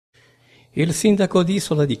Il sindaco di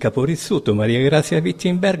Isola di Capo Rizzuto, Maria Grazia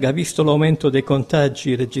Wittenberg, visto l'aumento dei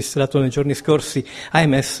contagi registrato nei giorni scorsi, ha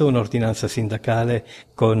emesso un'ordinanza sindacale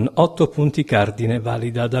con 8 punti cardine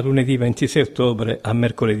valida da lunedì 26 ottobre a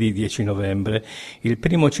mercoledì 10 novembre. Il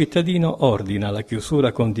primo cittadino ordina la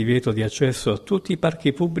chiusura con divieto di accesso a tutti i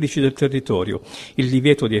parchi pubblici del territorio, il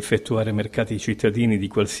divieto di effettuare mercati cittadini di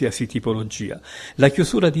qualsiasi tipologia, la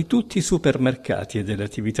chiusura di tutti i supermercati e delle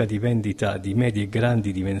attività di vendita di medie e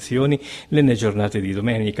grandi dimensioni nelle giornate di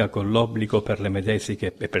domenica, con l'obbligo per le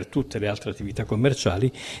medesiche e per tutte le altre attività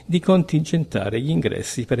commerciali di contingentare gli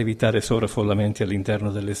ingressi per evitare sovraffollamenti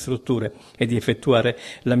all'interno delle strutture e di effettuare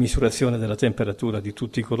la misurazione della temperatura di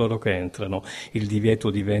tutti coloro che entrano, il divieto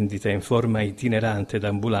di vendita in forma itinerante ed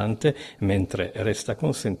ambulante, mentre resta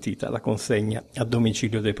consentita la consegna a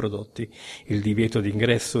domicilio dei prodotti, il divieto di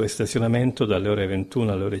ingresso e stazionamento dalle ore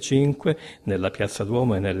 21 alle ore 5 nella Piazza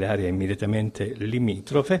Duomo e nelle aree immediatamente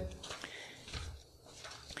limitrofe,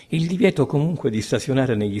 il divieto comunque di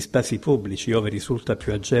stazionare negli spazi pubblici ove risulta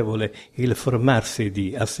più agevole il formarsi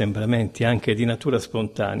di assembramenti anche di natura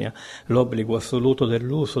spontanea, l'obbligo assoluto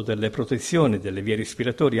dell'uso delle protezioni delle vie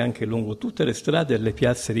respiratorie anche lungo tutte le strade e le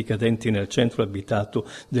piazze ricadenti nel centro abitato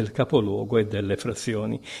del capoluogo e delle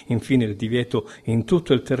frazioni, infine il divieto in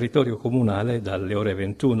tutto il territorio comunale dalle ore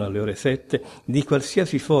 21 alle ore 7 di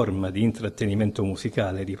qualsiasi forma di intrattenimento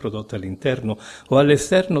musicale riprodotta all'interno o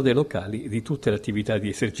all'esterno dei locali di tutte le attività di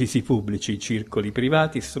esercizio pubblici, circoli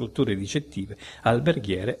privati, strutture ricettive,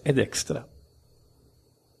 alberghiere ed extra.